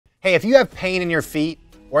Hey, if you have pain in your feet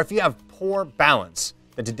or if you have poor balance,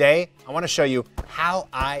 then today I want to show you how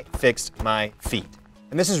I fixed my feet.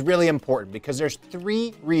 And this is really important because there's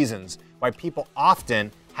 3 reasons why people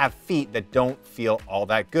often have feet that don't feel all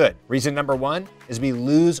that good. Reason number 1 is we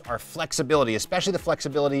lose our flexibility, especially the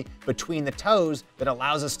flexibility between the toes that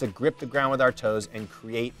allows us to grip the ground with our toes and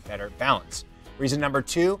create better balance. Reason number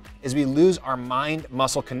 2 is we lose our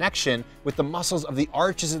mind-muscle connection with the muscles of the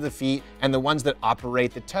arches of the feet and the ones that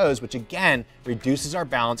operate the toes, which again reduces our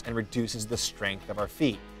balance and reduces the strength of our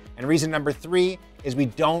feet. And reason number 3 is we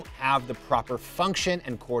don't have the proper function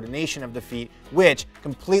and coordination of the feet, which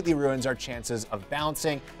completely ruins our chances of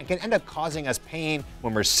balancing and can end up causing us pain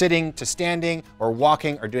when we're sitting to standing or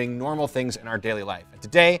walking or doing normal things in our daily life. And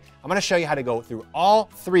today, I'm gonna show you how to go through all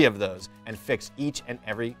 3 of those and fix each and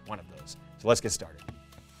every one of those. So let's get started.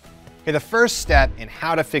 Okay, the first step in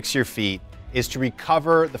how to fix your feet is to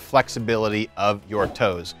recover the flexibility of your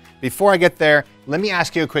toes. Before I get there, let me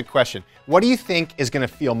ask you a quick question. What do you think is gonna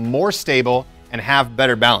feel more stable and have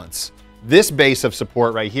better balance? This base of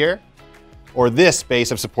support right here, or this base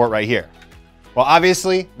of support right here? Well,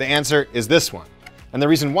 obviously, the answer is this one. And the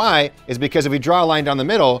reason why is because if we draw a line down the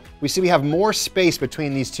middle, we see we have more space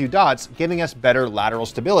between these 2 dots, giving us better lateral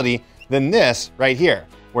stability than this right here,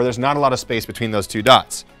 where there's not a lot of space between those 2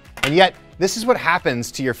 dots. And yet, this is what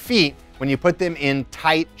happens to your feet when you put them in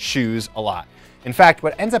tight shoes a lot. In fact,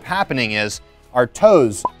 what ends up happening is our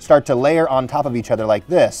toes start to layer on top of each other like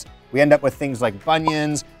this. We end up with things like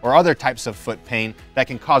bunions or other types of foot pain that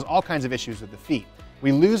can cause all kinds of issues with the feet.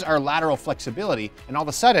 We lose our lateral flexibility, and all of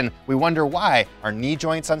a sudden, we wonder why our knee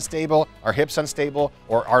joint's unstable, our hips unstable,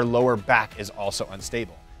 or our lower back is also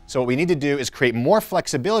unstable. So what we need to do is create more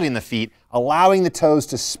flexibility in the feet, allowing the toes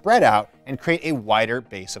to spread out and create a wider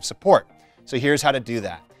base of support. So here's how to do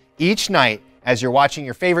that. Each night, as you're watching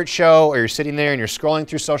your favorite show or you're sitting there and you're scrolling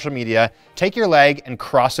through social media, take your leg and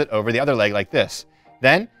cross it over the other leg like this.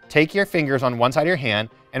 Then take your fingers on one side of your hand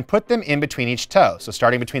and put them in between each toe. So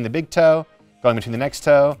starting between the big toe, going between the next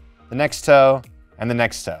toe, and the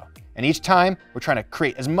next toe. And each time, we're trying to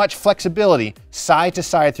create as much flexibility side to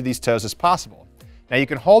side through these toes as possible. Now you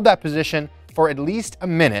can hold that position for at least a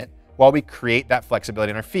minute while we create that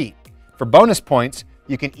flexibility in our feet. For bonus points,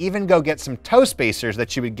 you can even go get some toe spacers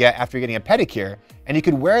that you would get after getting a pedicure, and you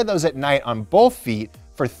could wear those at night on both feet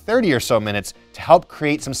for 30 or so minutes to help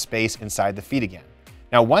create some space inside the feet again.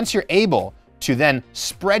 Now, once you're able to then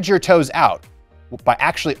spread your toes out by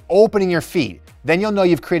actually opening your feet, then you'll know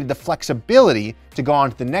you've created the flexibility to go on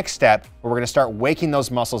to the next step where we're gonna start waking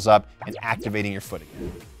those muscles up and activating your foot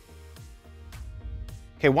again.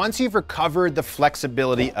 Okay, once you've recovered the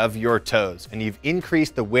flexibility of your toes and you've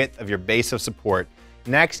increased the width of your base of support,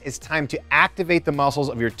 next it's time to activate the muscles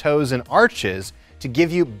of your toes and arches to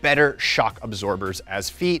give you better shock absorbers as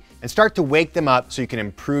feet and start to wake them up so you can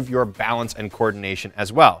improve your balance and coordination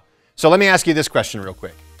as well. So let me ask you this question real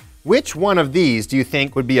quick. Which one of these do you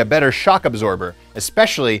think would be a better shock absorber,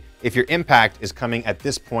 especially if your impact is coming at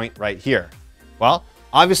this point right here? Well,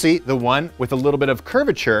 obviously the one with a little bit of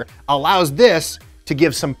curvature allows this to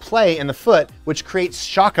give some play in the foot, which creates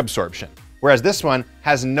shock absorption, whereas this one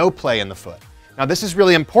has no play in the foot. Now this is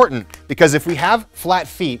really important because if we have flat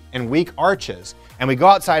feet and weak arches, and we go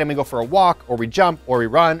outside and we go for a walk, or we jump, or we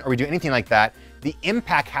run, or we do anything like that, the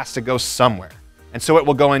impact has to go somewhere. And so it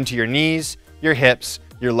will go into your knees, your hips,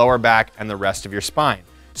 your lower back, and the rest of your spine.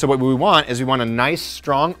 So what we want is we want a nice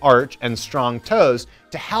strong arch and strong toes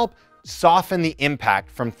to help soften the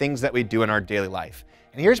impact from things that we do in our daily life.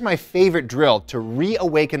 And here's my favorite drill to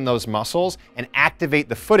reawaken those muscles and activate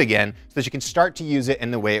the foot again so that you can start to use it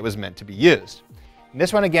in the way it was meant to be used. And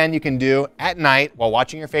this one, again, you can do at night while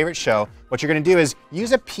watching your favorite show. What you're gonna do is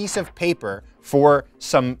use a piece of paper for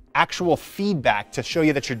some actual feedback to show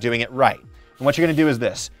you that you're doing it right. And what you're gonna do is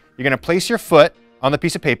this. You're gonna place your foot on the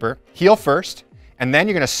piece of paper, heel first, and then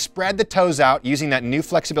you're gonna spread the toes out using that new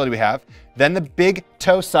flexibility we have. Then the big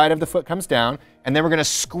toe side of the foot comes down, and then we're gonna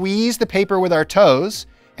squeeze the paper with our toes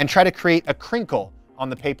and try to create a crinkle on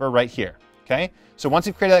the paper right here, okay? So once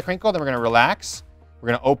you've created that crinkle, then we're gonna relax. We're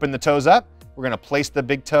gonna open the toes up. We're gonna place the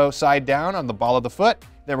big toe side down on the ball of the foot.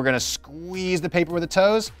 Then we're gonna squeeze the paper with the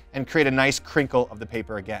toes and create a nice crinkle of the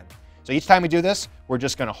paper again. So each time we do this, we're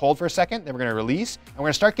just gonna hold for a second, then we're gonna release, and we're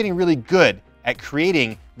gonna start getting really good at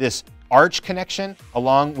creating this arch connection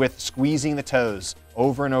along with squeezing the toes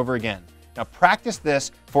over and over again. Now practice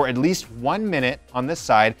this for at least 1 minute on this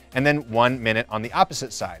side and then 1 minute on the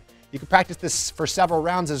opposite side. You can practice this for several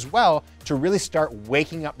rounds as well to really start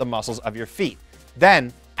waking up the muscles of your feet.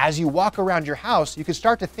 Then, as you walk around your house, you can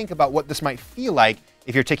start to think about what this might feel like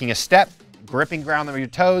if you're taking a step, gripping ground with your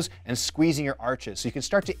toes and squeezing your arches. So you can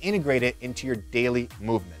start to integrate it into your daily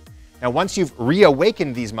movement. Now, once you've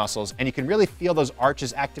reawakened these muscles and you can really feel those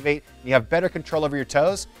arches activate, and you have better control over your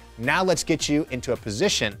toes, now let's get you into a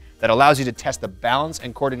position that allows you to test the balance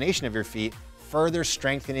and coordination of your feet, further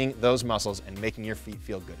strengthening those muscles and making your feet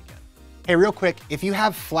feel good again. Hey, real quick, if you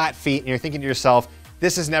have flat feet and you're thinking to yourself,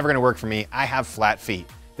 this is never gonna work for me, I have flat feet,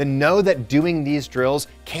 then know that doing these drills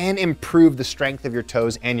can improve the strength of your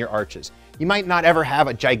toes and your arches. You might not ever have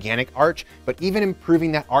a gigantic arch, but even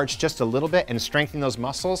improving that arch just a little bit and strengthening those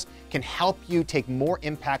muscles can help you take more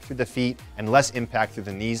impact through the feet and less impact through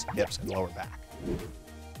the knees, hips, and lower back.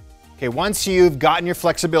 Okay, once you've gotten your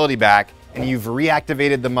flexibility back and you've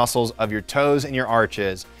reactivated the muscles of your toes and your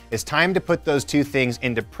arches, it's time to put those two things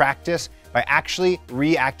into practice by actually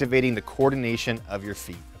reactivating the coordination of your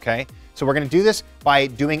feet, okay? So we're gonna do this by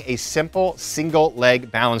doing a simple single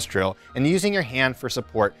leg balance drill and using your hand for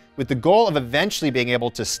support with the goal of eventually being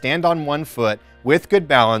able to stand on one foot with good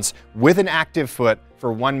balance with an active foot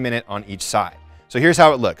for 1 minute on each side. So here's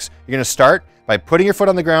how it looks. You're gonna start by putting your foot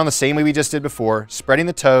on the ground the same way we just did before, spreading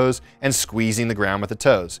the toes and squeezing the ground with the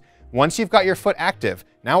toes. Once you've got your foot active,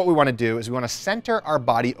 now what we wanna do is we wanna center our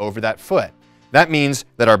body over that foot. That means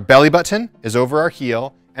that our belly button is over our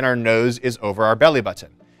heel and our nose is over our belly button.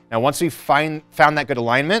 Now, once we've found that good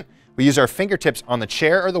alignment, we use our fingertips on the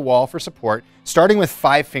chair or the wall for support, starting with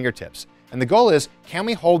 5 fingertips. And the goal is, can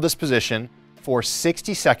we hold this position for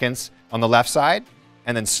 60 seconds on the left side,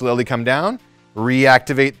 and then slowly come down,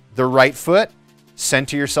 reactivate the right foot,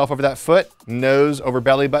 center yourself over that foot, nose over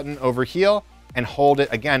belly button over heel, and hold it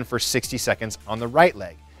again for 60 seconds on the right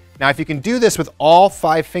leg. Now, if you can do this with all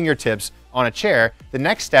 5 fingertips on a chair, the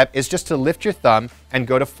next step is just to lift your thumb and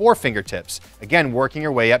go to 4 fingertips. Again, working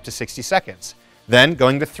your way up to 60 seconds. Then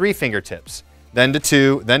going to 3 fingertips, then to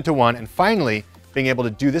 2, then to 1, and finally being able to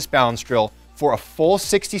do this balance drill for a full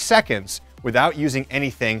 60 seconds without using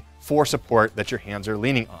anything for support that your hands are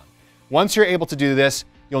leaning on. Once you're able to do this,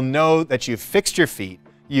 you'll know that you've fixed your feet,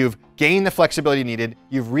 you've gained the flexibility needed,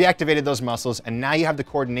 you've reactivated those muscles, and now you have the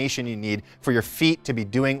coordination you need for your feet to be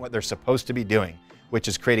doing what they're supposed to be doing, which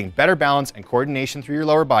is creating better balance and coordination through your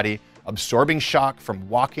lower body, absorbing shock from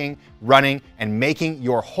walking, running, and making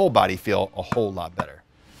your whole body feel a whole lot better.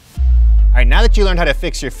 All right, now that you learned how to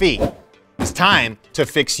fix your feet, it's time to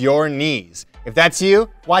fix your knees. If that's you,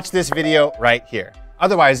 watch this video right here.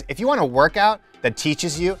 Otherwise, if you want a workout that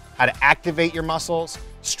teaches you how to activate your muscles,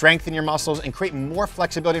 strengthen your muscles, and create more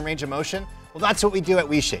flexibility and range of motion, well, that's what we do at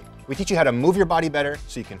WeShape. We teach you how to move your body better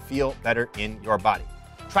so you can feel better in your body.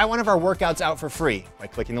 Try one of our workouts out for free by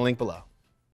clicking the link below.